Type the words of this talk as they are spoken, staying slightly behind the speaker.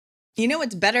You know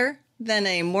what's better than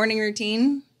a morning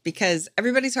routine? Because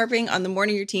everybody's harping on the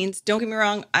morning routines. Don't get me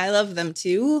wrong, I love them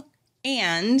too.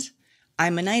 And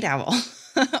I'm a night owl,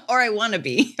 or I want to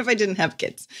be if I didn't have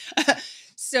kids.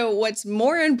 So what's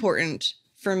more important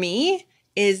for me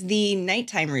is the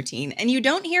nighttime routine. And you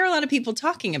don't hear a lot of people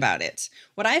talking about it.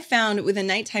 What I've found with a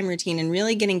nighttime routine and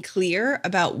really getting clear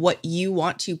about what you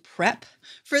want to prep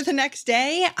for the next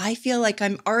day, I feel like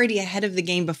I'm already ahead of the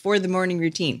game before the morning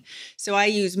routine. So I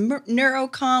use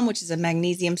NeuroCalm, which is a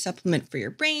magnesium supplement for your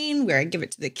brain, where I give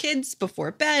it to the kids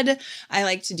before bed. I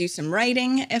like to do some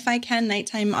writing if I can,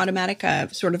 nighttime automatic,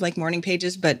 sort of like morning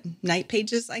pages, but night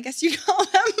pages, I guess you call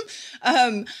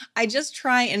them. I just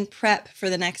try and prep for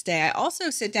the next day. I also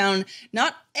sit down,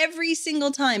 not every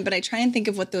single time, but I try and think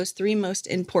of what those 3 most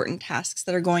important tasks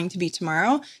that are going to be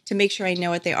tomorrow to make sure I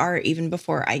know what they are even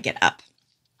before I get up.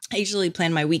 I usually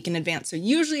plan my week in advance, so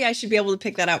usually I should be able to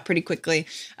pick that out pretty quickly.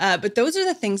 But those are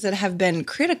the things that have been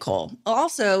critical.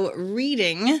 Also,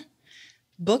 reading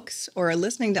books or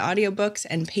listening to audiobooks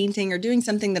and painting or doing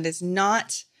something that is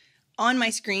not on my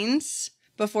screens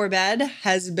before bed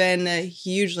has been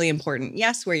hugely important.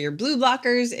 Yes, wear your blue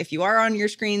blockers if you are on your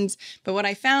screens. But what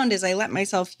I found is I let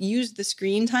myself use the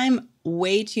screen time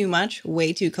way too much,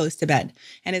 way too close to bed.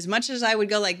 And as much as I would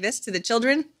go like this to the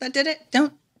children that did it,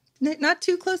 not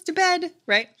too close to bed,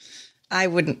 right? I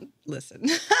wouldn't listen.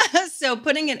 So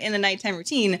putting it in a nighttime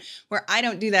routine where I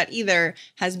don't do that either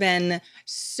has been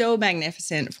so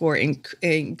magnificent for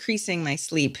increasing my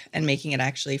sleep and making it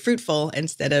actually fruitful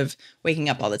instead of waking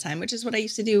up all the time, which is what I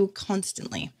used to do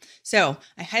constantly. So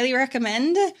I highly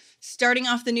recommend starting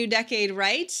off the new decade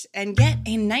right and get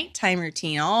a nighttime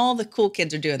routine. All the cool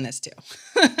kids are doing this too.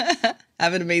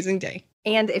 Have an amazing day.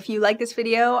 And if you like this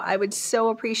video, I would so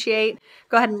appreciate,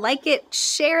 go ahead and like it,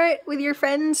 share it with your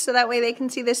friends so that way they can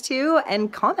see this too,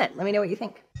 and comment. Let me know what you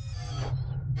think.